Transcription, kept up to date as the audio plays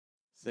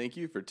Thank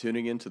you for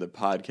tuning in to the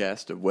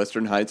podcast of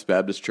Western Heights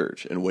Baptist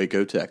Church in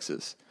Waco,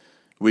 Texas.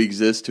 We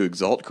exist to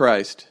exalt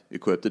Christ,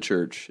 equip the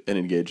church, and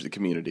engage the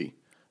community.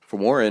 For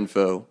more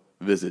info,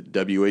 visit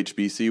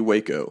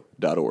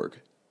whbcwaco.org.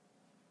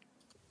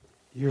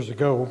 Years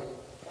ago,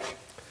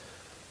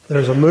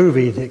 there's a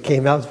movie that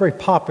came out. It's very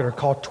popular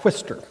called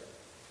Twister.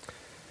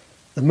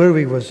 The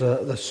movie was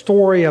the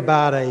story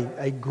about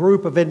a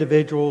group of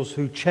individuals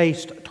who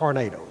chased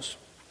tornadoes.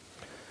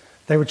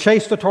 They would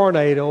chase the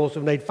tornadoes,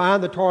 and they'd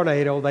find the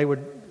tornado. They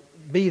would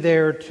be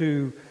there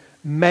to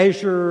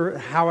measure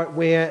how it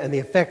went and the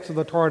effects of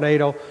the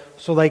tornado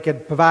so they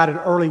could provide an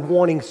early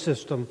warning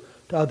system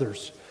to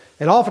others.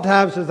 And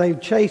oftentimes, as they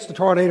chased the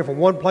tornado from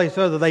one place to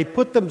another, they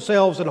put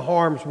themselves in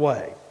harm's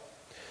way.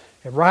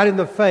 And right in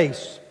the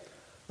face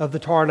of the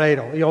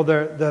tornado,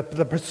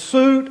 the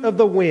pursuit of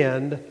the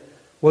wind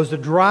was the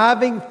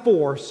driving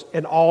force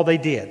in all they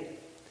did.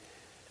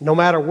 No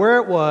matter where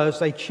it was,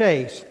 they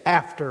chased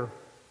after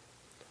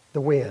the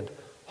wind.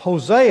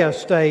 Hosea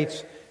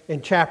states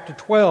in chapter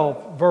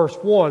 12, verse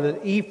 1,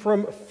 that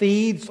Ephraim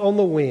feeds on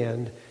the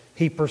wind.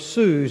 He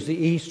pursues the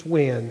east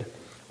wind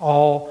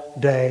all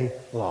day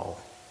long.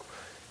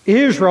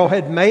 Israel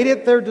had made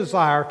it their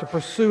desire to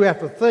pursue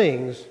after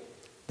things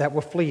that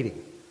were fleeting.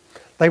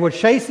 They were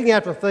chasing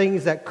after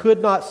things that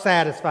could not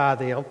satisfy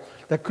them,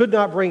 that could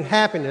not bring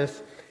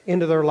happiness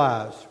into their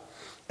lives.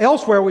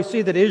 Elsewhere, we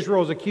see that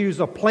Israel is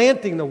accused of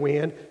planting the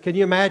wind. Can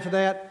you imagine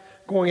that?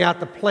 Going out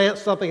to plant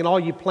something, and all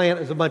you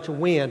plant is a bunch of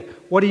wind.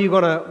 What's going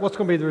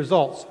to be the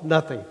results?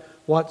 Nothing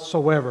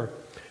whatsoever.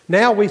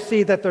 Now we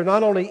see that they're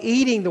not only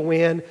eating the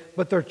wind,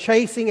 but they're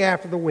chasing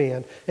after the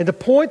wind. And the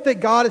point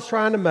that God is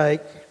trying to make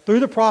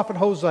through the prophet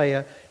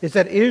Hosea is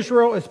that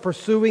Israel is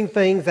pursuing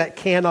things that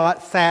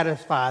cannot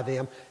satisfy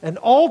them. And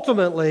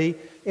ultimately,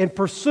 in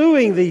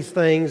pursuing these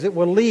things, it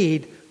will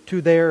lead to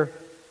their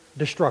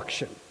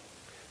destruction.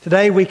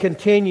 Today we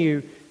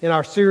continue in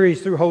our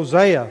series through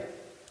Hosea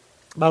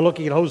by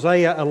looking at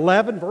Hosea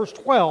 11, verse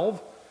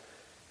 12,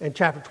 and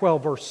chapter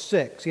 12, verse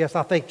 6. Yes,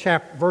 I think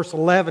verse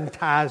 11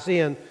 ties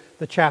in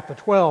the chapter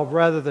 12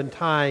 rather than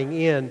tying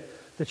in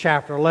the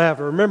chapter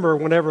 11. Remember,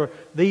 whenever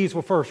these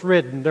were first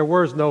written, there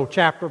was no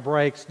chapter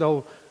breaks,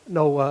 no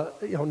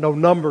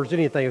numbers,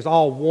 anything. It was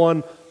all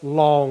one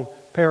long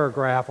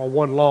paragraph or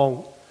one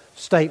long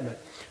statement.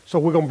 So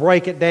we're going to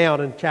break it down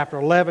in chapter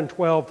 11,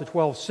 12 to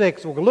 12,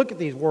 6. We're going to look at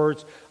these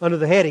words under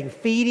the heading,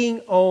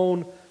 Feeding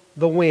on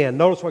the Wind.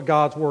 Notice what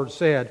God's Word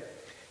said.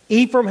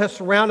 Ephraim has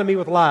surrounded me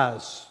with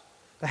lies,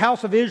 the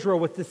house of Israel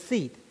with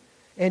deceit,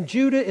 and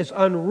Judah is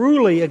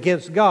unruly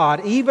against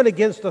God, even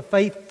against the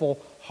faithful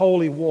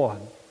Holy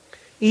One.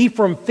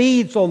 Ephraim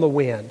feeds on the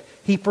wind.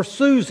 He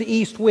pursues the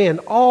east wind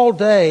all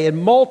day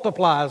and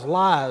multiplies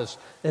lies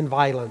and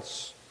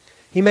violence.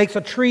 He makes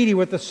a treaty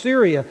with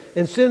Assyria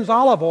and sends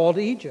olive oil to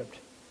Egypt.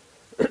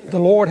 The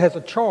Lord has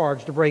a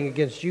charge to bring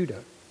against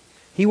Judah.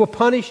 He will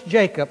punish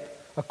Jacob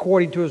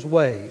according to his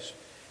ways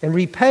and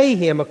repay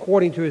him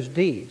according to his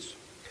deeds.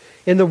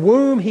 In the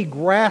womb he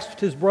grasped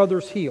his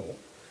brother's heel.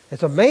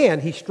 As a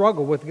man he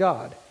struggled with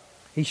God.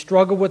 He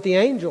struggled with the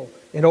angel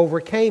and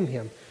overcame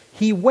him.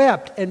 He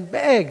wept and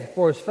begged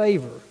for his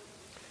favor.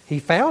 He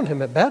found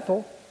him at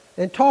Bethel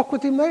and talked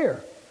with him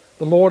there.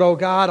 The Lord, O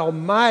God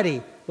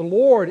Almighty, the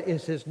Lord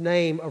is his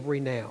name of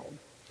renown.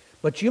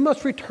 But you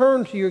must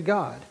return to your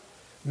God.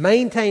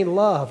 Maintain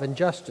love and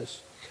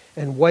justice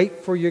and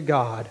wait for your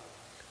God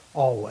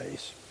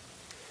always.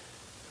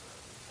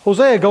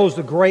 Hosea goes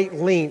to great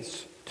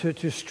lengths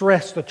to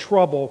stress the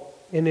trouble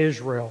in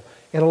Israel.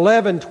 In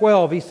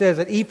 11:12, he says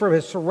that Ephraim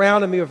has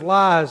surrounded me with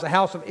lies, the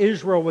house of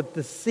Israel with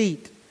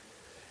deceit.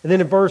 And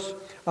then in verse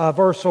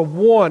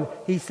 1,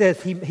 he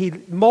says he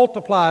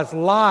multiplies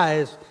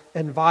lies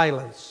and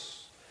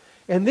violence.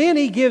 And then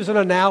he gives an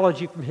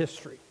analogy from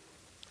history.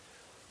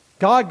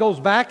 God goes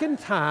back in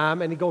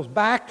time, and he goes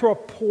back to a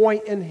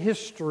point in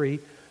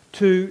history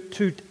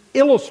to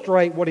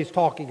illustrate what he's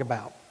talking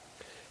about.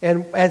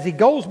 And as he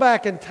goes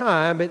back in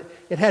time,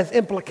 it has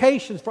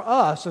implications for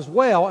us as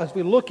well as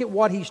we look at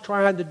what he's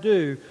trying to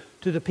do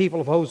to the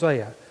people of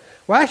Hosea.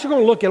 We're actually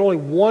going to look at only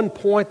one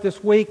point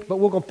this week, but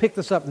we're going to pick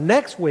this up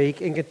next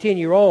week and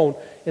continue on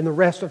in the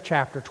rest of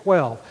chapter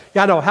 12.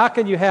 Yeah, I know, how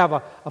can you have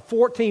a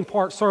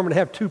 14-part sermon and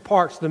have two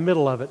parts in the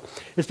middle of it?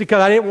 It's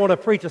because I didn't want to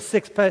preach a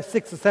 6 to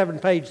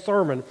 7-page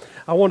sermon.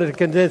 I wanted to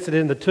condense it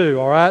into two,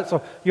 all right?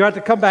 So you have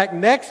to come back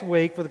next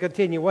week for the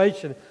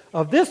continuation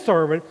of this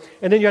sermon,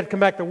 and then you have to come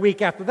back the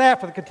week after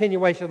that for the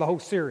continuation of the whole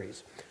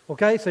series.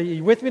 Okay, so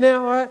you with me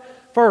now, all right?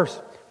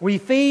 First, we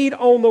feed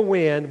on the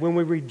wind when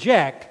we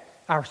reject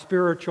our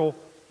spiritual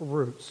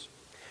roots.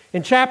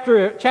 In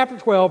chapter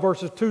 12,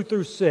 verses 2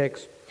 through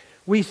 6,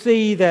 we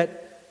see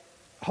that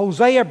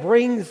Hosea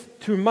brings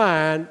to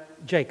mind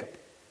Jacob.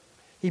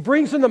 He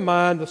brings into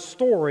mind the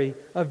story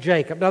of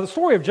Jacob. Now, the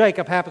story of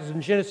Jacob happens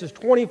in Genesis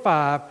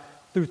 25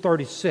 through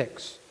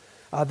 36.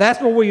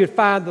 That's where we would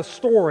find the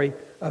story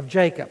of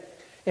Jacob.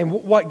 And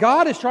what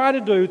God is trying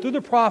to do through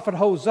the prophet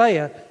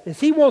Hosea is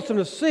he wants them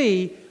to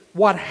see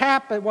what's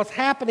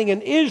happening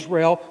in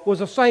Israel was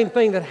the same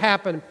thing that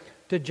happened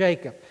to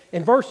Jacob.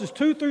 And verses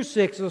 2 through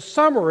 6 is a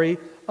summary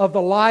of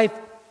the life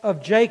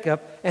of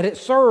Jacob, and it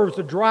serves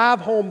to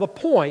drive home the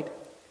point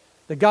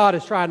that God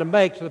is trying to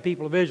make to the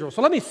people of Israel.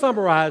 So let me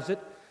summarize it.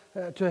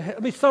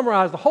 Let me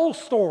summarize the whole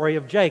story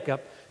of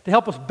Jacob to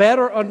help us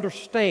better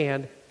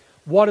understand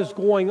what is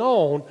going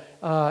on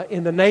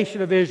in the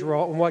nation of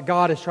Israel and what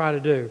God is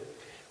trying to do.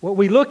 What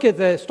we look at,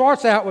 it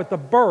starts out with the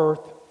birth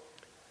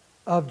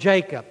of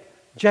Jacob.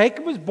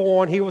 Jacob was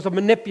born, he was a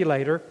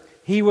manipulator,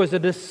 he was a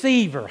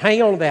deceiver.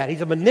 Hang on to that.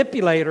 He's a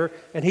manipulator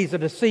and he's a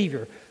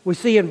deceiver. We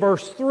see in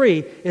verse 3,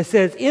 it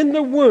says, in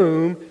the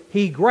womb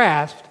he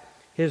grasped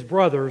his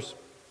brother's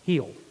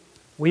heel.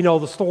 We know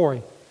the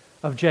story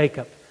of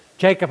Jacob.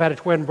 Jacob had a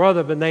twin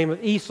brother by the name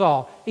of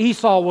Esau.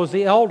 Esau was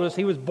the eldest.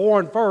 He was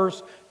born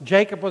first.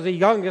 Jacob was the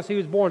youngest. He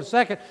was born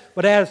second.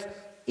 But as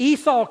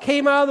Esau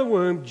came out of the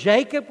womb,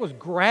 Jacob was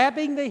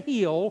grabbing the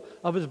heel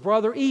of his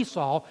brother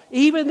Esau.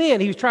 Even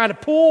then, he was trying to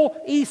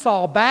pull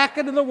Esau back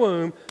into the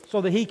womb so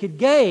that he could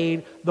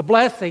gain the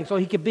blessing, so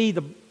he could be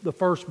the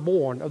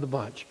firstborn of the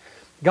bunch.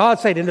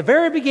 God said in the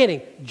very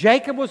beginning,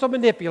 Jacob was a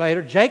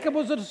manipulator. Jacob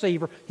was a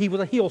deceiver. He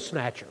was a heel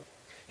snatcher.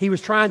 He was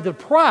trying to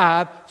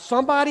deprive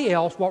somebody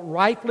else what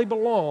rightfully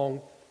belonged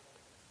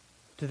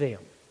to them.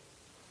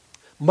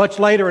 Much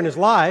later in his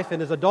life, in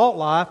his adult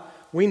life,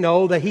 we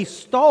know that he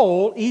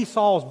stole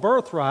Esau's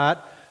birthright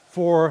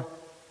for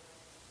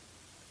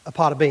a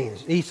pot of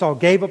beans. Esau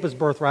gave up his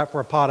birthright for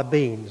a pot of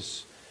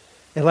beans.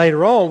 And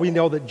later on, we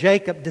know that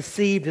Jacob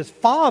deceived his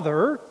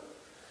father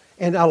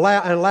and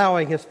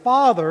allowing his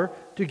father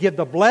to give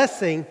the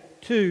blessing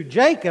to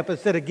Jacob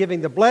instead of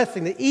giving the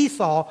blessing to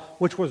Esau,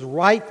 which was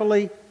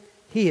rightfully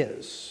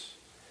his.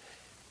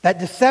 That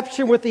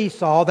deception with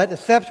Esau, that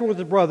deception with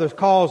his brothers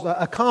caused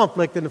a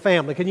conflict in the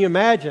family. Can you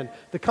imagine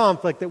the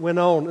conflict that went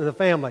on in the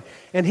family?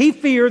 And he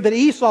feared that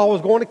Esau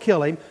was going to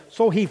kill him,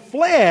 so he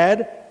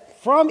fled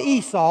from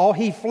Esau,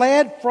 he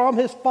fled from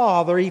his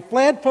father, he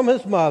fled from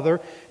his mother,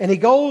 and he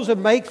goes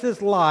and makes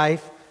his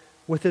life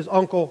with his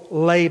uncle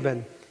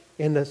Laban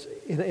in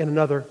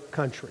another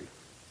country.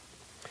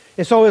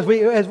 And so as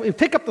we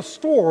pick up the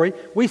story,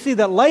 we see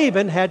that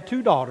Laban had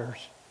two daughters.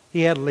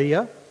 He had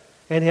Leah,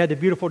 and he had the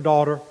beautiful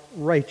daughter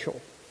Rachel.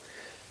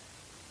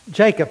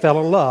 Jacob fell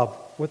in love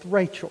with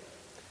Rachel.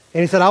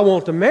 And he said, I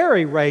want to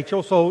marry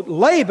Rachel. So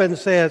Laban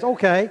says,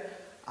 okay,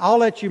 I'll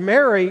let you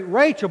marry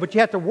Rachel, but you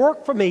have to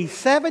work for me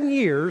 7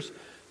 years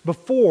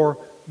before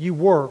you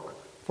work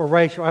for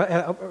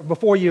Rachel,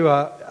 before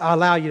I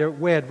allow you to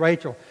wed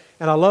Rachel.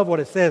 And I love what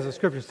it says. The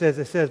scripture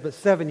says, but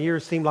 7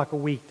 years seemed like a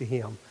week to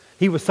him.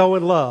 He was so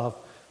in love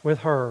with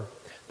her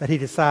that he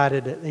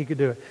decided that he could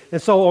do it.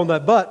 And so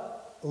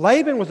but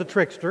Laban was a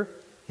trickster.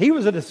 He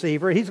was a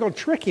deceiver. He's going to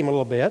trick him a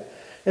little bit.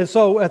 And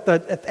so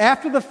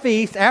after the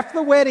feast, after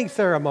the wedding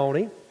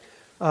ceremony,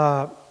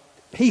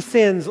 he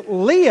sends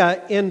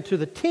Leah into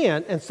the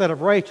tent instead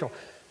of Rachel.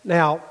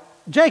 Now,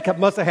 Jacob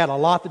must have had a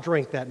lot to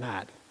drink that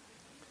night,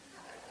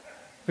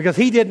 because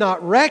he did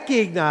not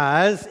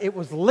recognize it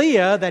was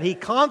Leah that he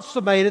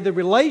consummated the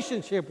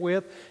relationship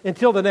with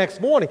until the next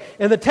morning.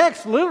 And the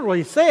text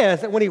literally says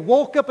that when he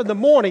woke up in the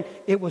morning,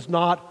 it was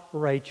not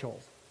Rachel.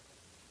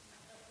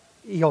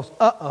 He goes,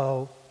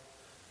 uh-oh.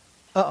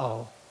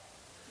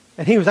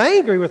 And he was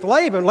angry with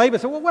Laban. Laban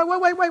said,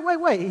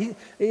 well, wait.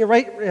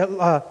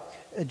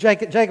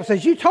 Jacob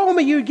says, you told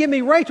me you'd give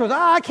me Rachel. Says,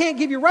 I can't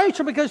give you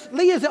Rachel because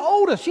Leah's the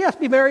oldest. She has to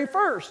be married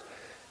first.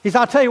 He said,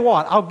 I'll tell you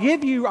what, I'll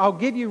give you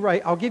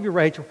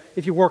Rachel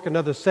if you work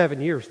another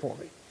 7 years for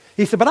me.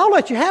 He said, but I'll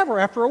let you have her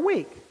after a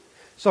week.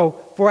 So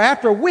for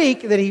after a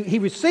week that he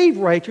received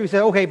Rachel, he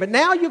said, okay, but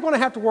now you're going to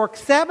have to work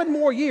 7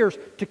 more years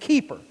to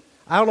keep her.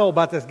 I don't know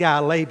about this guy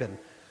Laban.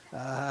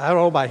 I don't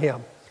know about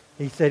him.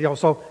 He said,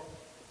 so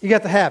you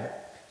got to have it.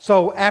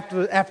 So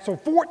after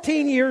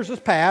 14 years has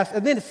passed,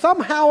 and then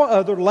somehow or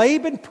other,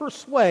 Laban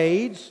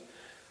persuades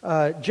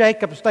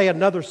Jacob to stay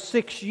another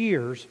 6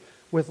 years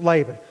with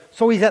Laban.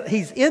 So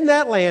he's in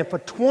that land for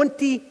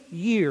 20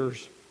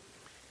 years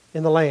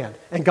in the land,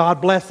 and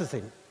God blesses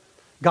him.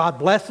 God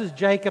blesses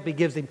Jacob. He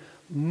gives him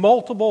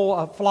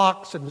multiple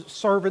flocks and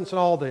servants and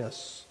all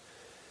this.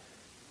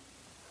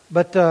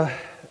 But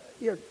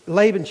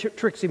Laban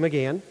tricks him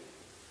again,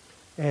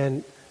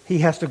 and he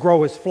has to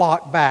grow his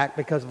flock back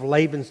because of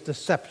Laban's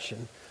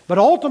deception. But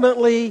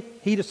ultimately,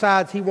 he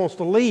decides he wants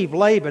to leave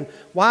Laban.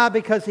 Why?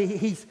 Because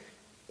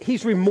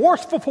he's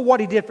remorseful for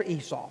what he did for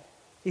Esau.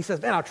 He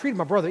says, man, I treated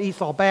my brother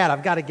Esau bad.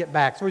 I've got to get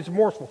back. So he's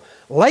remorseful.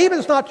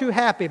 Laban's not too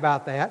happy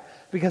about that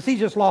because he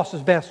just lost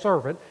his best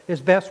servant, his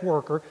best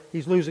worker.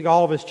 He's losing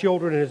all of his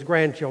children and his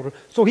grandchildren.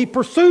 So he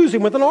pursues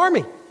him with an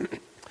army.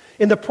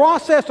 In the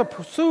process of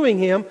pursuing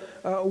him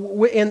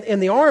in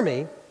the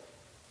army,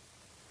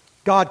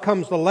 God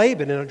comes to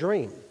Laban in a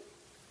dream.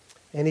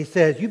 And he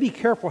says, you be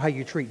careful how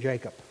you treat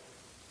Jacob.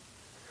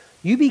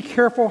 You be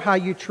careful how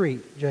you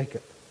treat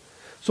Jacob.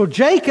 So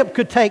Jacob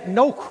could take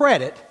no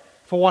credit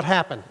for what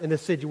happened in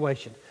this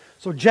situation.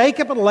 So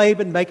Jacob and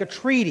Laban make a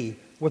treaty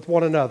with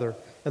one another,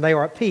 and they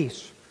are at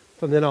peace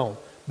from then on.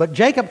 But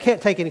Jacob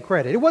can't take any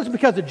credit. It wasn't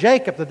because of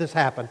Jacob that this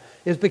happened.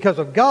 It's because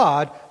of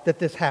God that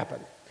this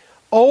happened.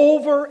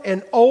 Over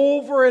and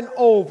over and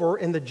over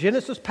in the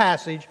Genesis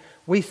passage,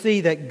 we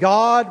see that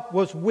God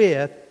was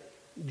with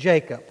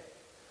Jacob,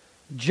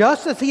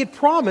 just as he had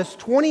promised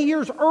 20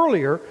 years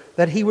earlier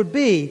that he would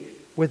be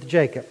with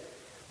Jacob.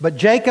 But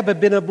Jacob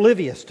had been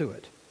oblivious to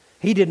it.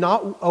 He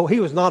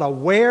was not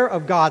aware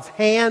of God's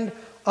hand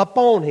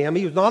upon him.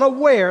 He was not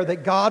aware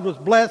that God was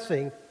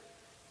blessing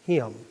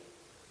him.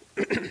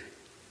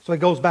 So he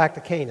goes back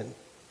to Canaan.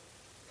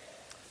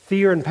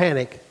 Fear and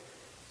panic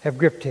have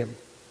gripped him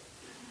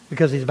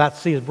because he's about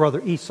to see his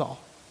brother Esau.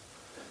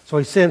 So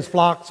he sends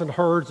flocks and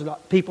herds and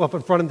people up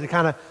in front of him to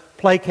kind of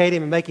placate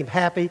him and make him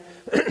happy.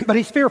 But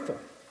he's fearful.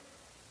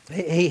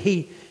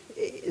 And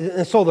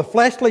so the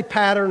fleshly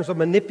patterns of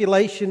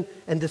manipulation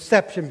and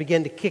deception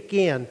begin to kick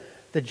in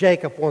to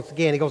Jacob once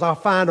again. He goes, I'll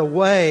find a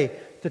way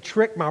to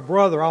trick my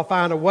brother. I'll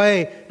find a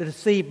way to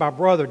deceive my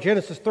brother.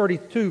 Genesis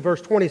 32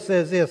 verse 20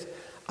 says this,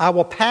 I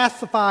will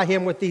pacify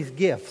him with these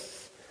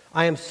gifts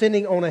I am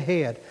sending on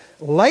ahead.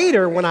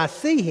 Later, when I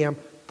see him,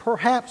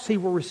 perhaps he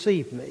will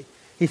receive me.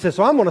 He says,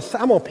 so I'm going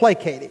to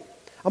placate him.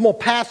 I'm going to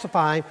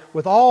pacify him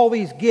with all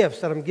these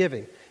gifts that I'm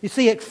giving. You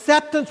see,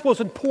 acceptance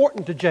was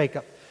important to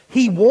Jacob.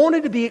 He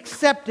wanted to be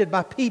accepted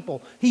by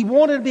people. He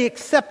wanted to be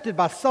accepted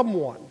by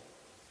someone.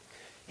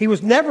 He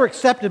was never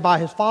accepted by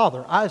his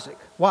father, Isaac.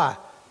 Why?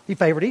 He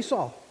favored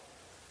Esau.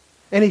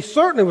 And he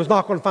certainly was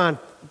not going to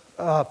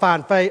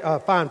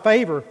find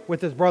favor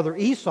with his brother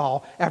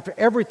Esau after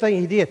everything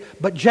he did.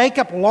 But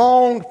Jacob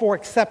longed for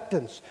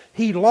acceptance.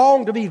 He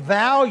longed to be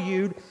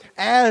valued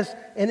as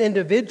an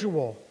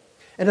individual.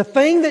 And the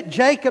thing that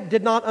Jacob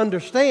did not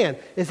understand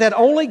is that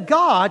only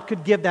God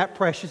could give that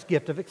precious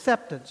gift of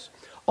acceptance.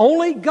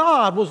 Only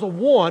God was the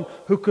one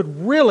who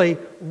could really,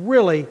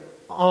 really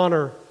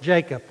honor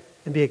Jacob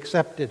and be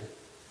accepted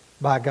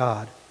by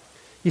God.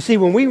 You see,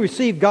 when we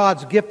receive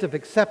God's gift of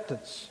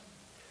acceptance,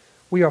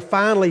 we are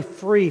finally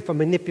free from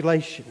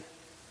manipulation.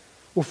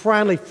 We're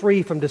finally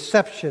free from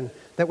deception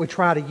that we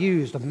try to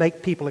use to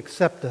make people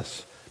accept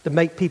us, to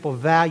make people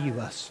value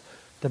us,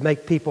 to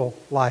make people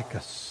like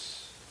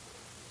us.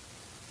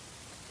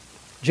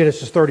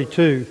 Genesis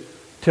 32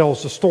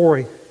 tells the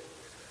story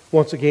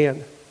once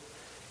again.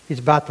 He's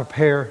about to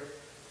prepare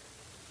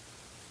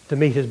to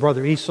meet his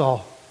brother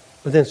Esau,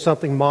 but then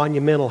something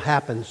monumental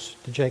happens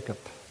to Jacob.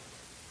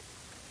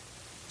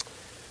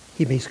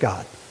 He meets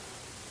God,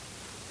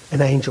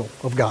 an angel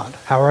of God,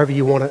 however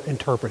you want to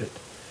interpret it.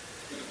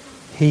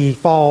 He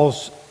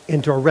falls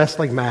into a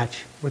wrestling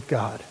match with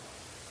God.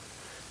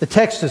 The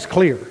text is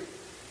clear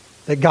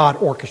that God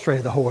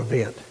orchestrated the whole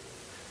event.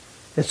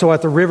 And so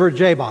at the river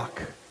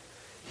Jabbok,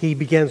 he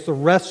begins to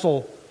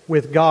wrestle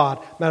with God.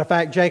 Matter of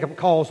fact, Jacob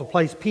calls the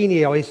place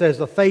Peniel. He says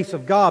the face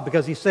of God,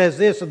 because he says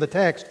this in the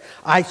text,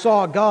 I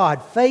saw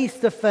God face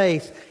to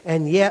face,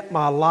 and yet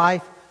my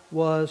life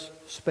was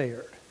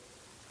spared.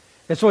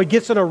 And so he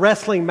gets in a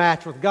wrestling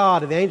match with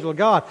God and the angel of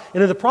God.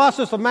 And in the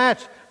process of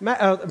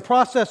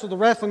the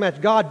wrestling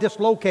match, God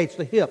dislocates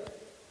the hip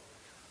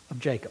of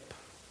Jacob,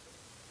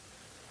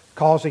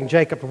 causing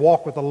Jacob to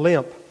walk with a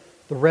limp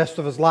the rest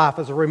of his life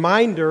as a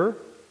reminder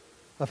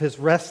of his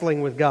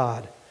wrestling with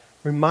God,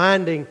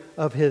 reminding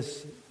of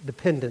his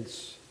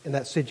dependence in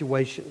that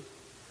situation.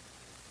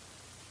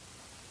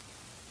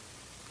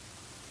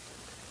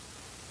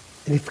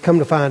 And you've come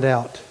to find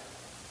out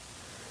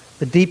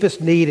the deepest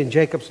need in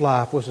Jacob's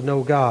life was to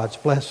know God's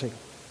blessing.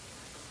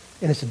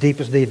 And it's the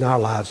deepest need in our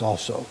lives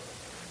also.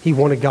 He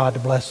wanted God to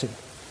bless him.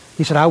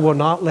 He said, I will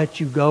not let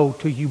you go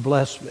till you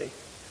bless me.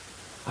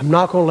 I'm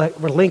not going to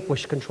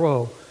relinquish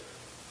control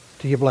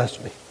till you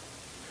bless me.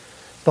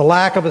 The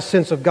lack of a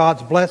sense of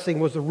God's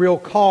blessing was the real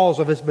cause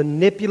of his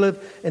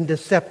manipulative and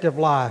deceptive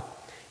life.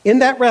 In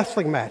that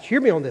wrestling match, hear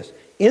me on this,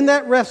 in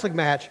that wrestling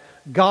match,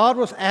 God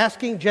was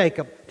asking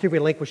Jacob to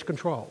relinquish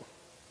control.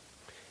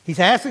 He's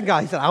asking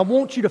God, he said, I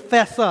want you to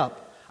fess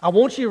up. I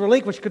want you to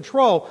relinquish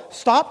control.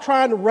 Stop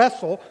trying to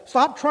wrestle.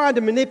 Stop trying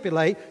to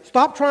manipulate.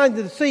 Stop trying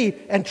to deceive.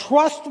 And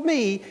trust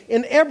me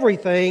in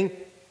everything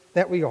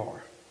that we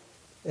are.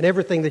 And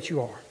everything that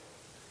you are.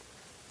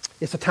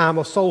 It's a time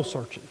of soul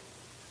searching.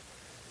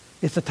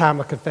 It's a time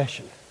of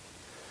confession.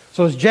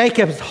 So as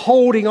Jacob is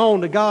holding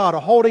on to God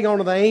or holding on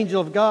to the angel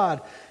of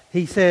God,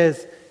 he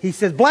says,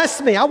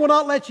 bless me. I will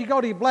not let you go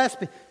till you bless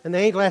me. And the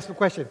angel asks him a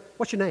question.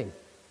 What's your name?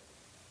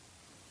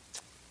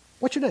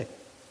 What's your name?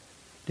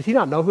 Did he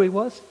not know who he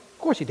was? Of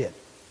course he did.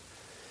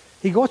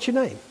 He goes, what's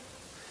your name?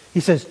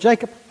 He says,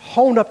 Jacob,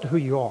 hold up to who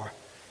you are.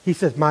 He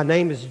says, my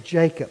name is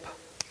Jacob.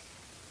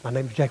 My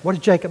name is Jacob. What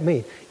does Jacob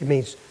mean? It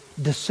means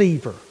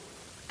deceiver,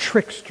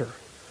 trickster,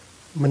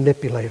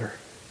 manipulator,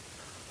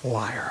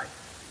 liar.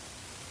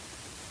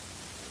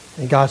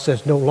 And God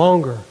says, no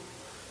longer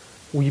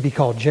will you be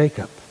called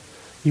Jacob.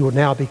 You will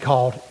now be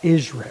called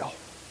Israel,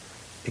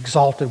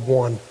 exalted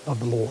one of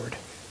the Lord,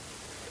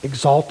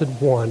 exalted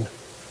one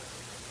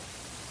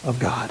of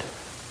God.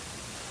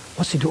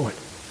 What's he doing?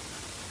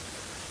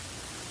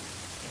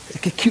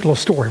 A cute little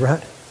story,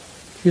 right?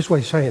 Here's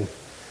what he's saying.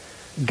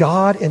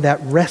 God, in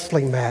that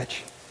wrestling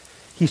match,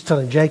 he's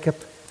telling Jacob,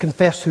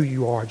 confess who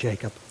you are,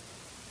 Jacob.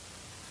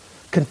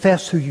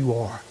 Confess who you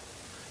are.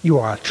 You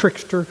are a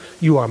trickster.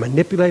 You are a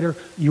manipulator.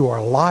 You are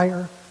a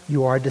liar.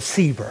 You are a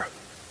deceiver.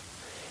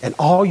 And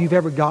all you've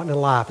ever gotten in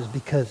life is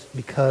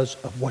because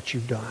of what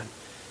you've done.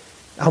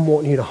 I'm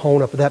wanting you to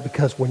hone up with that,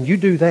 because when you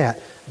do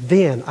that,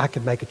 then I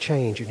can make a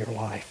change in your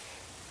life.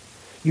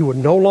 You would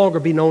no longer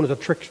be known as a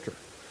trickster.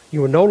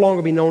 You would no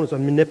longer be known as a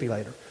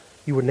manipulator.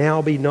 You would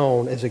now be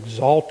known as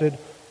exalted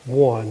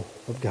one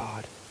of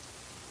God.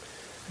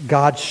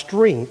 God's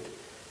strength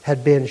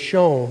had been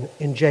shown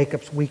in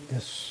Jacob's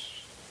weakness.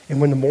 And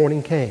when the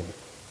morning came,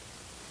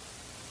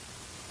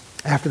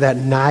 after that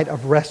night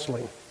of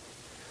wrestling,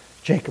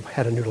 Jacob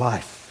had a new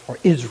life, or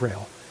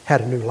Israel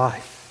had a new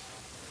life.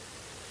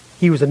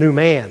 He was a new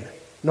man.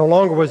 No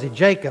longer was he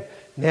Jacob,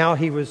 now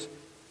he was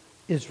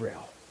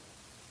Israel.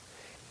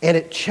 And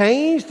it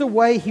changed the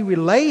way he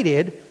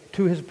related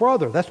to his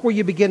brother. That's where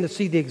you begin to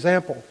see the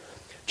example.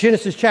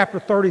 Genesis chapter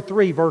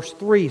 33, verse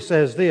 3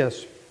 says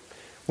this: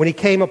 when he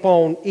came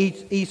upon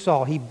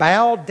Esau, he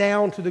bowed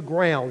down to the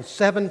ground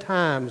 7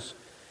 times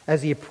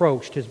as he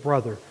approached his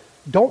brother.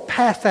 Don't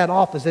pass that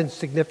off as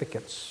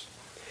insignificance.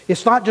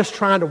 It's not just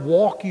trying to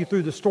walk you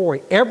through the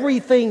story.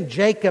 Everything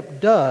Jacob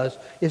does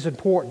is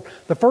important.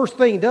 The first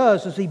thing he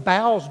does is he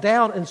bows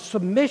down in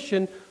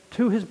submission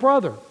to his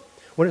brother,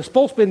 when it's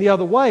supposed to be the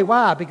other way.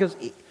 Why? Because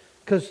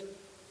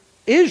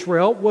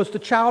Israel was the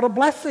child of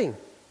blessing.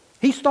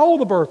 He stole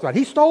the birthright.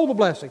 He stole the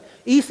blessing.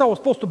 Esau was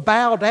supposed to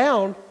bow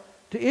down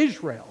to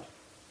Israel.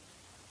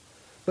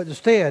 But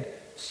instead,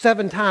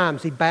 7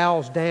 times he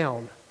bows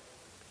down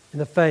in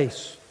the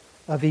face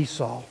of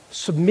Esau,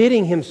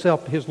 submitting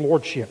himself to his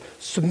lordship,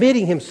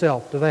 submitting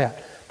himself to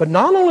that. But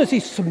not only is he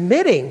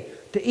submitting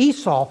to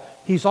Esau,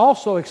 he's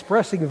also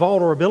expressing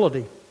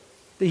vulnerability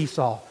to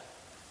Esau.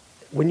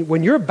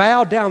 When you're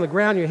bowed down on the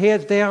ground, your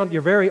head's down,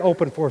 you're very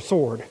open for a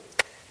sword.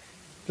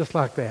 Just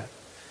like that.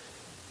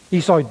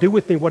 Esau, do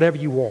with me whatever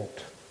you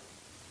want.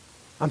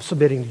 I'm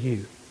submitting to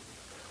you.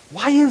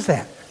 Why is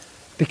that?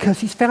 Because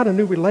he's found a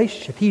new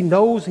relationship. He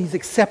knows he's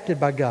accepted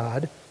by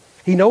God.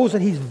 He knows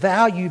that he's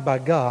valued by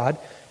God.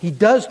 He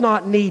does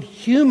not need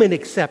human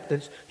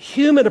acceptance,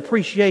 human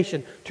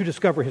appreciation to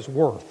discover his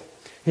worth.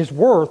 His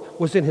worth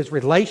was in his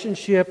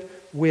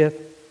relationship with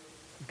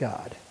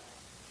God.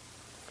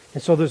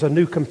 And so there's a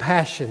new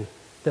compassion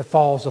that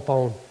falls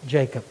upon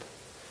Jacob.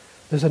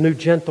 There's a new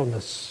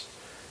gentleness.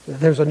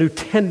 There's a new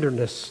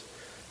tenderness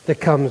that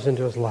comes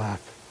into his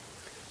life.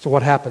 So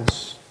what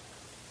happens?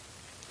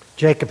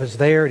 Jacob is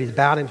there and he's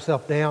bowed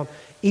himself down.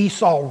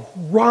 Esau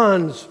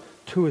runs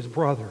to his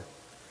brother,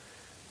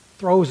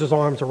 throws his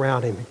arms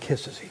around him and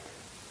kisses him.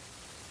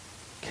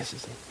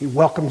 Kisses him. He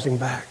welcomes him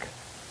back.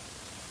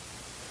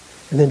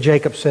 And then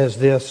Jacob says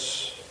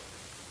this: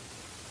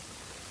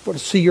 for to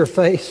see your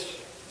face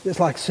is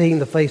like seeing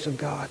the face of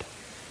God.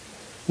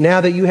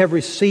 Now that you have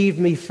received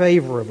me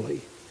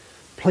favorably,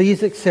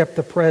 please accept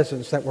the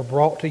presents that were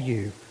brought to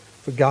you,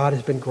 for God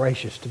has been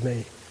gracious to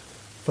me.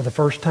 For the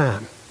first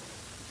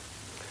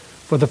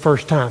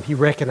time, he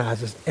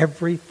recognizes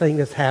everything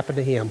that's happened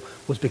to him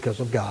was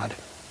because of God.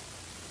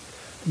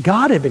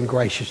 God had been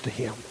gracious to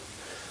him.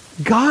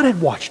 God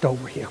had watched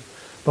over him.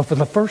 But for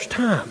the first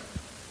time,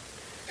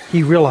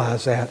 he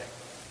realized that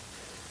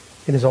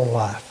in his own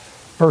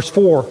life. Verse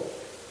 4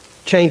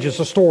 changes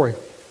the story.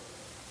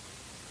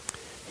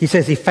 He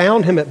says he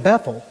found him at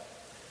Bethel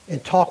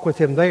and talked with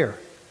him there.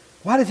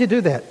 Why does he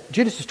do that?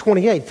 Genesis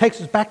 28 takes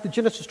us back to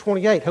Genesis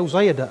 28.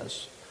 Hosea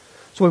does.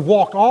 So we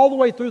walked all the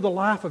way through the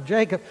life of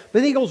Jacob, but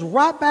then he goes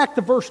right back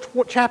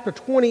to chapter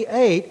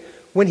 28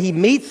 when he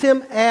meets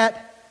him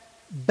at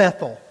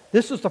Bethel.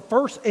 This is the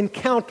first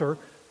encounter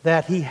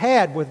that he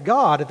had with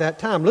God at that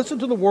time. Listen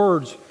to the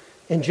words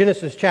in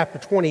Genesis chapter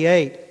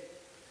 28,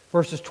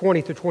 verses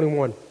 20 through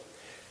 21.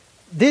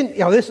 Then,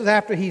 this is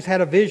after he's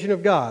had a vision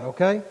of God,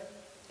 okay?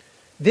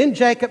 Then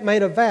Jacob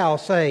made a vow,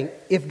 saying,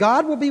 if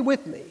God will be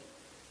with me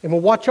and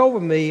will watch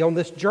over me on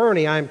this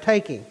journey I am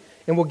taking,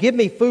 and will give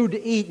me food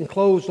to eat and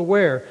clothes to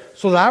wear,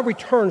 so that I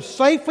return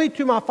safely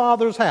to my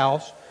father's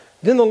house,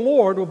 then the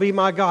Lord will be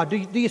my God. Do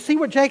you see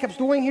what Jacob's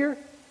doing here?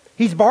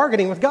 He's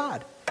bargaining with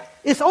God.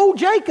 It's old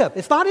Jacob.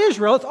 It's not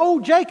Israel. It's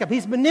old Jacob.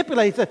 He's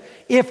manipulating. He said,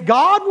 if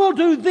God will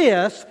do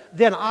this,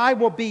 then I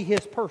will be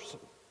his person.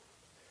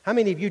 How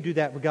many of you do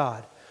that with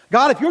God?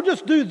 God, if you'll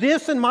just do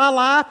this in my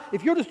life,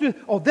 if you'll just do,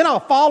 then I'll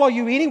follow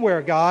you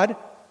anywhere, God.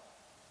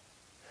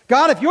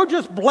 God, if you'll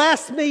just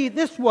bless me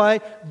this way,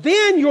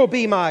 then you'll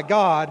be my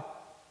God.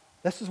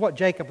 This is what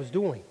Jacob was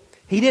doing.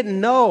 He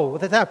didn't know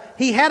at the time.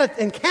 He had an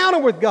encounter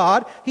with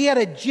God. He had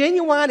a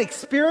genuine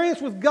experience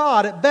with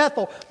God at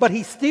Bethel, but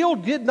he still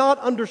did not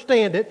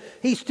understand it.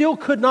 He still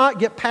could not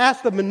get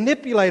past the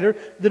manipulator,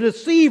 the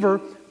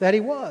deceiver that he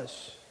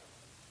was.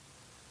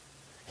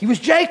 He was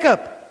Jacob,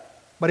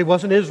 but he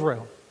wasn't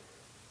Israel.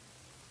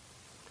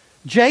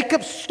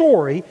 Jacob's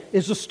story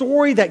is a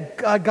story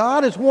that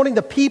God is wanting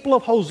the people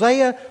of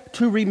Hosea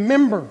to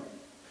remember.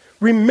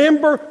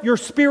 Remember your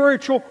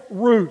spiritual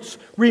roots.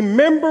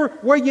 Remember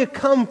where you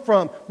come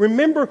from.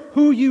 Remember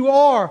who you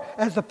are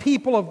as a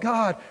people of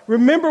God.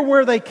 Remember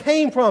where they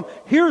came from.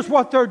 Here's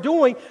what they're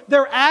doing.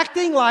 They're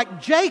acting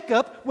like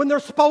Jacob when they're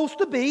supposed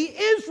to be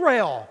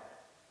Israel.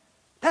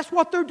 That's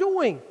what they're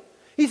doing.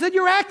 He said,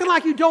 you're acting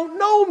like you don't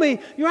know me.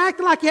 You're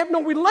acting like you have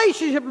no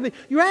relationship with me.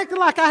 You're acting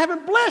like I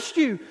haven't blessed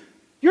you.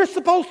 You're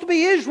supposed to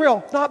be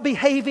Israel, not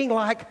behaving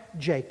like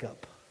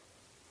Jacob.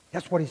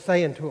 That's what he's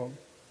saying to them.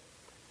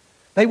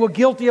 They were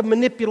guilty of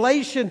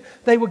manipulation.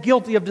 They were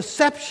guilty of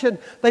deception.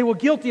 They were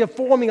guilty of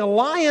forming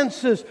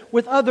alliances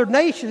with other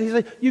nations. He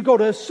said, you go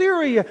to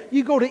Assyria,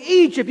 you go to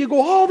Egypt, you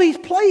go all these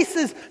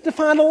places to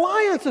find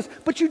alliances,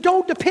 but you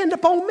don't depend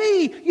upon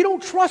me. You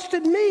don't trust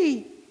in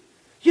me.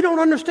 You don't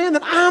understand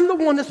that I'm the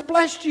one that's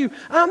blessed you.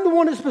 I'm the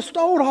one that's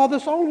bestowed all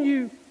this on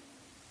you.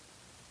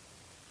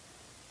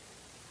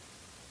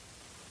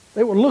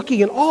 They were looking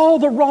in all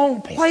the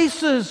wrong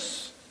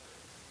places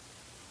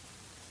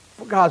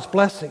for God's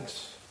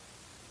blessings.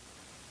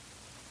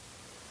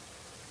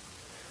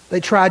 They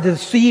tried to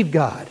deceive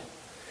God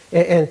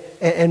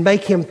and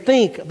make him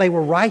think they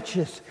were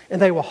righteous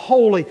and they were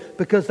holy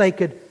because they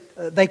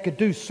could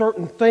do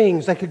certain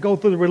things. They could go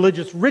through the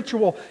religious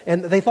ritual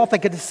and they thought they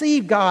could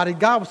deceive God. And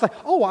God was like,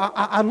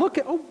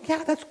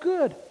 yeah, that's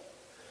good.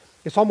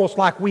 It's almost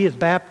like we as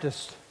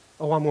Baptists,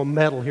 I'm going to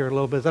meddle here a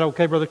little bit. Is that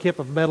okay, Brother Kip,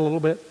 if I meddle a little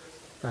bit?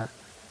 All right.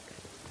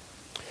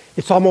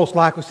 It's almost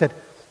like we said,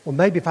 well,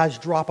 maybe if I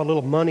just drop a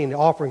little money in the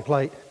offering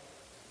plate,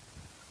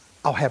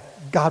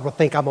 God will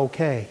think I'm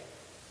okay.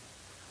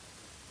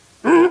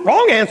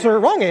 Wrong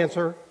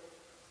answer.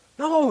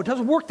 No, it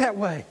doesn't work that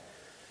way.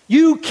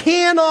 You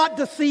cannot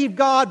deceive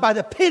God by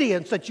the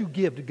pittance that you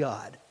give to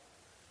God.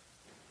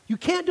 You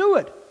can't do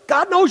it.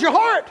 God knows your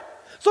heart.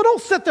 So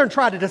don't sit there and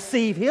try to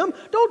deceive him.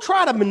 Don't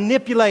try to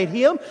manipulate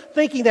him,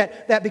 thinking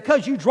that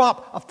because you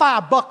drop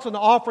 $5 in the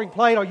offering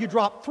plate or you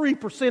drop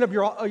 3%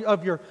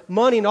 of your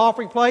money in the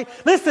offering plate.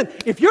 Listen,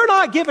 if you're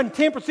not giving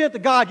 10% to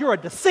God, you're a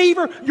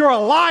deceiver, you're a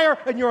liar,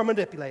 and you're a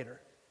manipulator.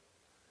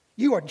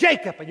 You are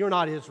Jacob and you're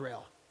not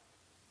Israel.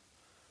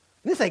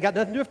 This ain't got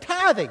nothing to do with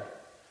tithing.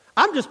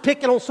 I'm just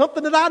picking on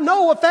something that I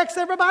know affects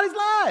everybody's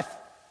life.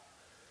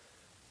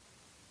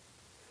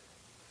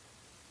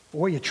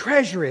 Where your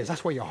treasure is,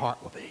 that's where your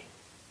heart will be.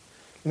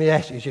 Let me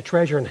ask you, is your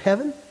treasure in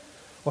heaven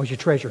or is your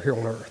treasure here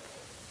on earth?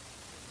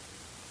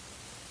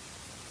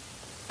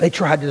 They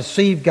tried to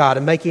deceive God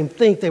and make him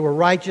think they were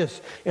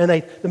righteous and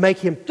to make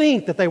him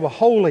think that they were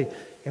holy.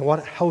 And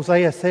what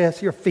Hosea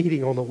says, you're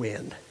feeding on the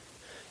wind.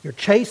 You're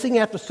chasing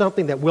after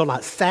something that will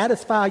not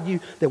satisfy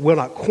you, that will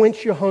not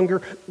quench your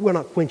hunger, will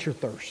not quench your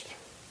thirst.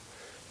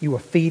 You are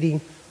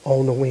feeding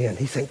on the wind.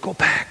 He's saying, go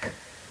back.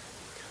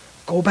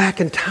 Go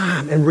back in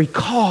time and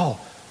recall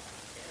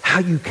how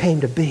you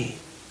came to be.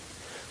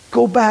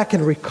 Go back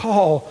and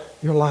recall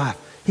your life.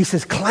 He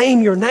says,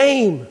 claim your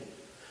name.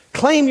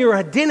 Claim your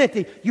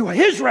identity. You are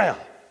Israel.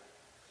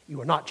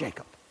 You are not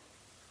Jacob.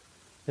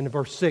 In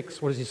verse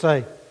 6, what does he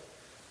say?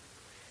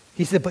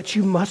 He said, but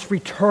you must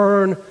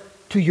return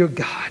to your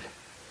God.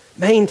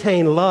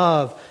 Maintain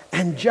love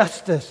and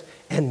justice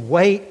and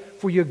wait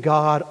for your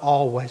God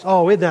always.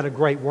 Oh, isn't that a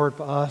great word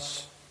for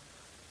us?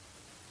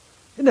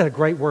 Isn't that a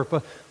great word for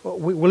us?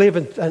 We live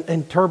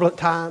in turbulent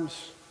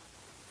times.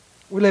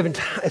 We live in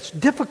time. It's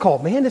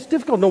difficult, man. It's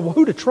difficult to know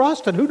who to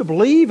trust and who to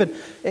believe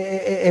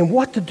and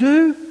what to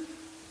do.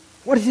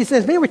 What does he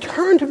say? Man,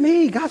 return to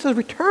me. God says,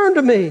 return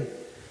to me.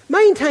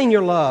 Maintain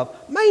your love.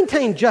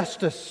 Maintain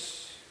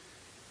justice.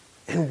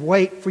 And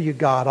wait for your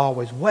God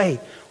always. Wait.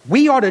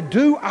 We are to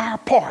do our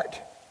part.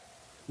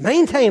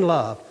 Maintain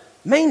love.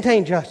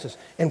 Maintain justice.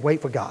 And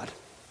wait for God.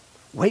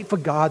 Wait for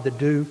God to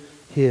do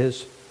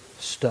his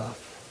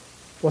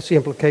stuff. What's the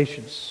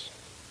implications?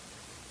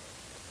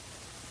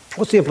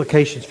 What's the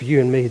implications for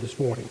you and me this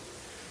morning?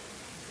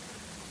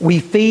 We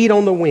feed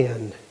on the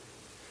wind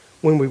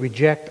when we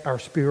reject our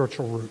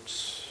spiritual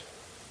roots.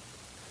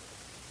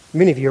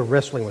 Many of you are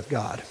wrestling with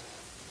God.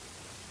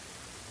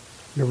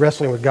 You're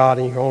wrestling with God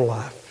in your own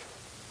life.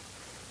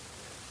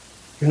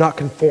 You're not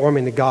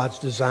conforming to God's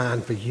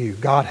design for you.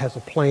 God has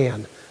a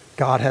plan.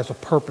 God has a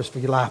purpose for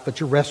your life, but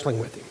you're wrestling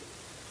with him.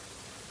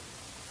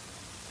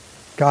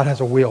 God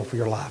has a will for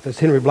your life. As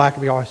Henry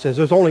Blackaby always says,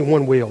 there's only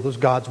one will. There's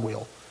God's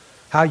will.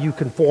 How are you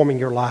conforming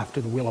your life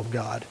to the will of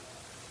God?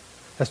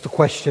 That's the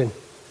question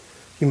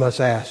you must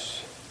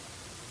ask.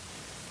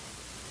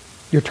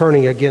 You're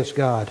turning against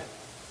God.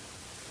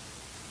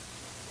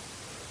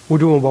 We're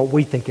doing what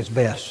we think is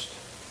best,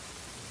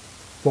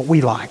 what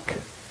we like,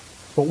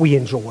 what we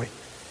enjoy.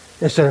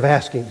 Instead of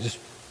asking, is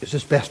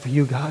this best for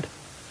you, God?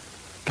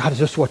 God, is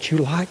this what you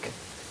like?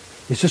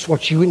 Is this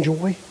what you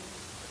enjoy?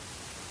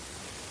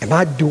 Am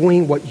I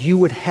doing what you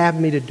would have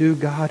me to do,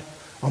 God?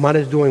 Or am I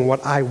just doing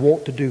what I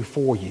want to do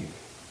for you?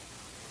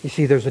 You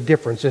see, there's a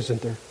difference,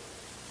 isn't there?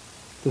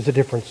 There's a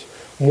difference.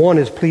 One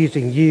is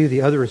pleasing you,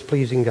 the other is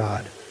pleasing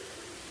God.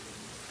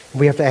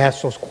 We have to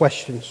ask those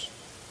questions.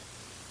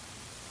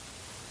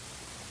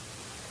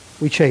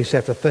 We chase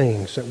after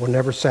things that will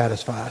never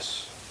satisfy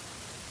us.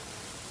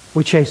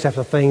 We chase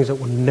after things that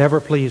will never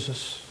please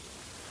us,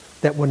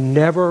 that will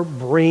never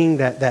bring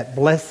that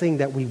blessing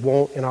that we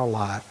want in our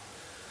life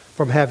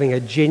from having a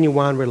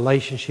genuine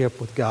relationship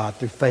with God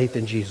through faith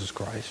in Jesus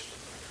Christ.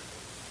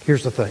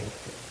 Here's the thing.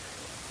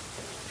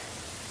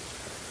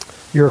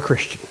 You're a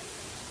Christian.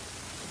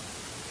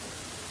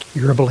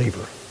 You're a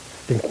believer.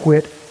 Then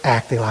quit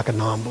acting like a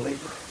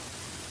non-believer.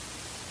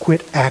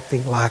 Quit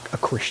acting like a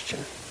Christian.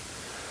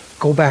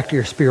 Go back to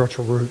your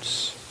spiritual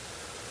roots.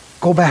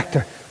 Go back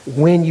to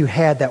when you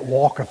had that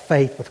walk of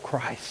faith with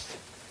Christ.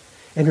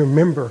 And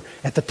remember,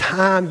 at the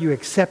time you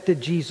accepted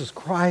Jesus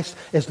Christ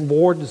as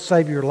Lord and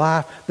Savior of your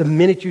life, the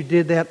minute you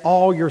did that,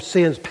 all your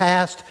sins,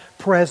 past,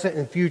 present,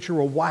 and future,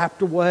 were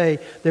wiped away.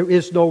 There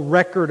is no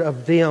record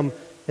of them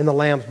in the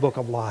Lamb's Book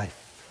of Life.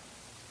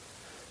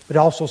 It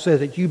also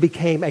says that you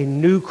became a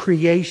new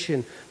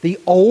creation. The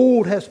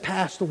old has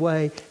passed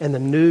away and the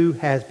new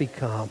has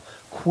become.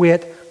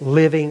 Quit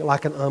living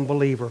like an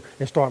unbeliever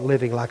and start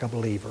living like a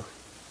believer.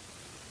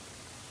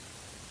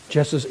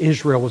 Just as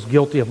Israel was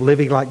guilty of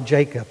living like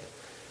Jacob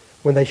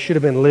when they should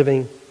have been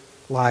living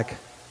like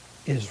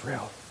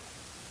Israel.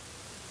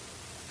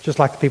 Just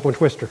like the people in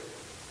Twister.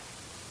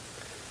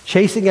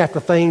 Chasing after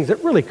things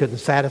that really couldn't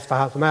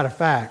satisfy. As a matter of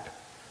fact,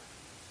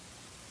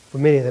 for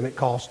many of them it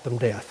cost them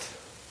death.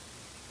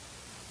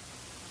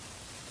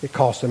 It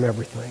cost them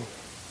everything.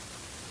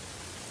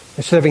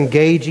 Instead of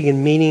engaging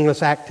in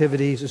meaningless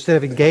activities, instead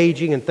of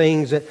engaging in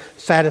things that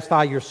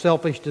satisfy your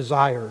selfish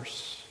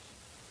desires,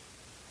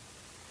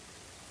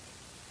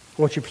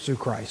 I want you to pursue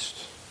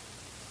Christ.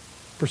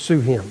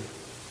 Pursue Him.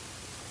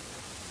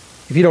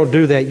 If you don't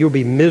do that, you'll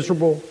be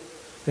miserable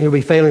and you'll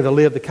be failing to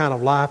live the kind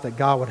of life that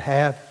God would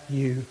have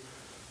you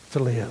to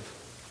live.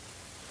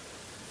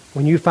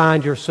 When you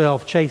find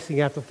yourself chasing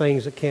after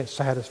things that can't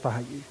satisfy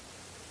you,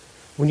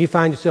 when you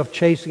find yourself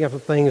chasing after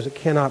things that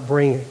cannot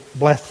bring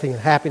blessing and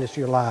happiness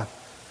to your life,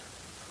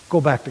 go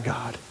back to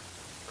God.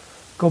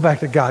 Go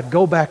back to God.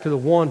 Go back to the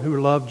one who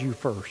loved you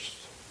first.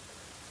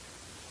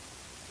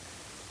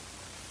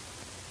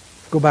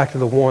 Go back to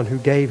the one who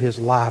gave His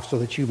life so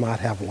that you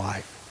might have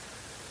life.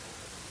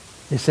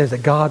 It says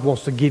that God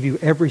wants to give you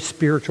every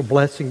spiritual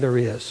blessing there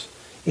is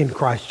in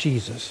Christ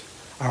Jesus,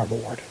 our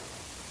Lord.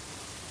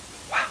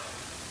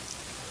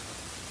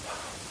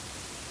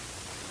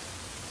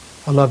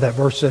 I love that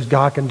verse. It says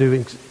God can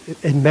do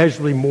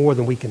immeasurably more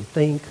than we can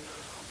think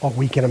or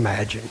we can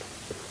imagine.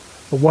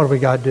 But what do we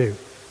got to do?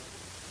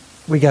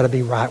 We got to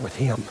be right with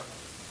Him.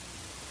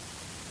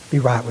 Be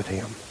right with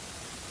Him.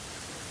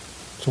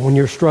 So when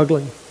you're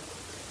struggling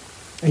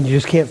and you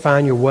just can't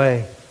find your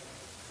way,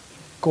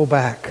 go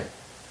back.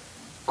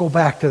 Go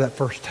back to that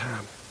first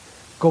time.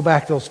 Go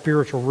back to those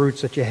spiritual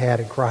roots that you had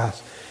in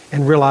Christ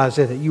and realize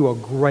that you are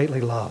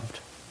greatly loved.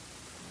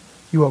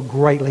 You are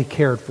greatly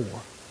cared for.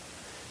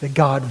 That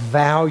God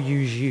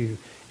values you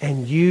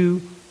and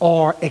you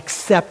are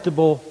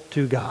acceptable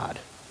to God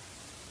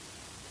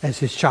as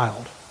His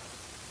child.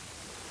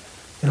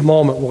 In a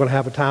moment, we're going to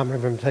have a time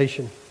of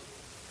invitation.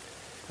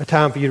 A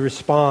time for you to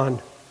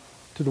respond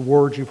to the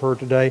words you've heard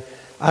today.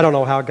 I don't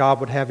know how God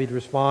would have you to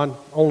respond.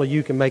 Only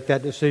you can make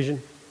that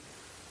decision.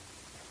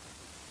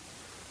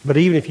 But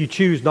even if you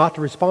choose not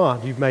to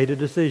respond, you've made a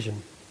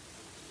decision.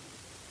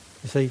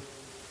 You see,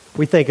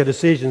 we think a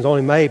decision is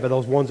only made by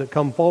those ones that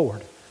come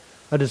forward.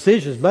 A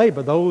decision is made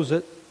by those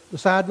that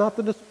decide not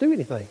to do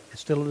anything.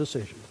 It's still a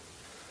decision.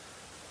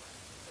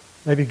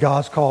 Maybe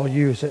God's call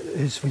you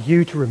is for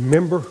you to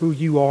remember who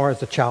you are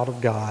as a child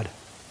of God.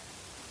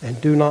 And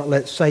do not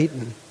let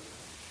Satan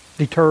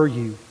deter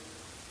you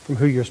from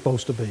who you're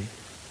supposed to be.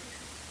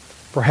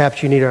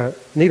 Perhaps you need a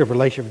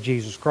relationship with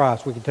Jesus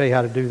Christ. We can tell you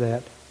how to do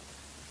that.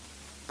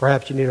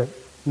 Perhaps you need to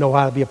know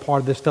how to be a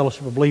part of this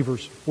fellowship of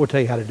believers. We'll tell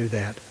you how to do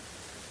that.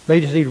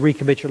 Maybe you just need to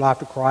recommit your life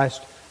to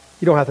Christ.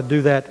 You don't have to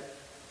do that.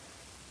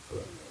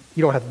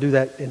 You don't have to do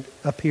that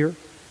up here.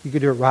 You can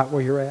do it right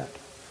where you're at.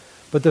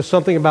 But there's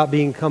something about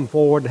being come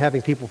forward and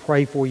having people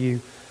pray for you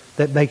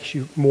that makes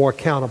you more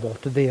accountable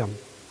to them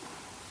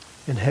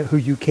and who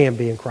you can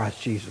be in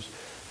Christ Jesus.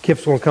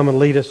 Kip's going to come and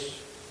lead us.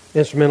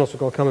 Instrumentals are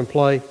going to come and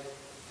play.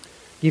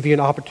 Give you an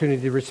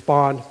opportunity to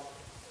respond.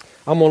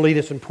 I'm going to lead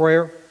us in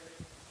prayer.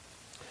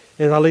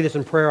 And as I lead us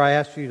in prayer, I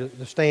ask you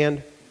to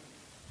stand.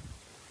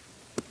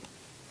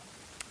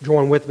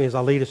 Join with me as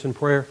I lead us in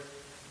prayer.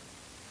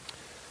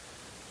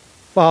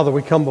 Father,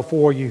 we come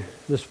before you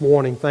this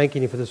morning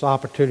thanking you for this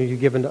opportunity you've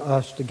given to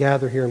us to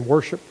gather here and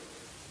worship.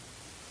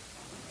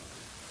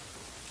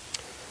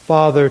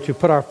 Father, to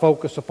put our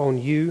focus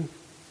upon you.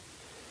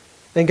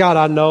 And God,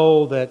 I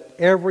know that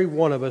every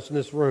one of us in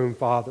this room,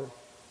 Father,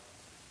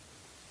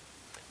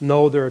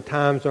 know there are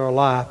times in our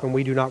life when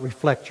we do not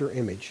reflect your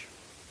image.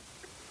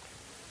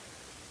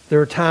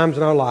 There are times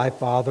in our life,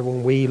 Father,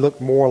 when we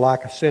look more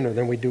like a sinner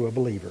than we do a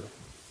believer.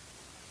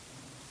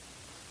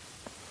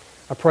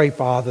 I pray,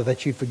 Father,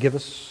 that you forgive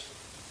us.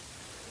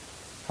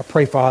 I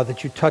pray, Father,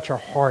 that you touch our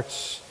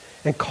hearts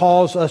and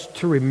cause us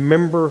to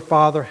remember,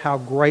 Father, how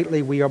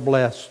greatly we are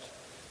blessed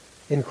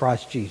in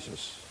Christ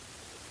Jesus.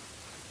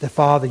 That,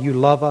 Father, you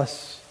love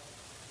us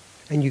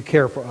and you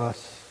care for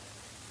us.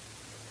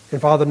 And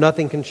Father,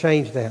 nothing can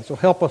change that. So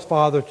help us,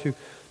 Father,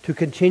 to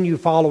continue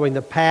following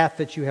the path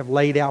that you have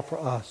laid out for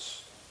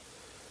us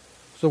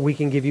so we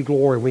can give you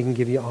glory, we can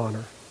give you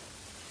honor.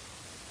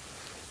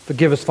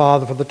 Forgive us,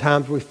 Father, for the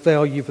times we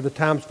fail you, for the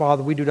times,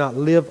 Father, we do not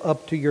live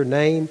up to your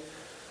name.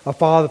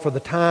 Father, for the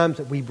times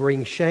that we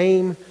bring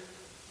shame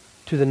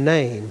to the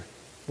name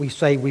we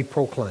say we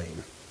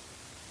proclaim.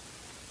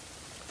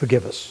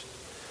 Forgive us.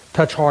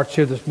 Touch hearts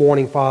here this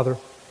morning, Father,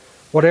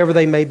 whatever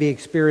they may be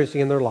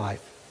experiencing in their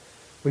life.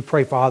 We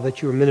pray, Father,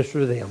 that you will minister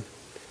to them.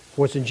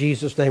 For it's in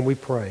Jesus' name we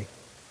pray.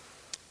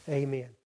 Amen.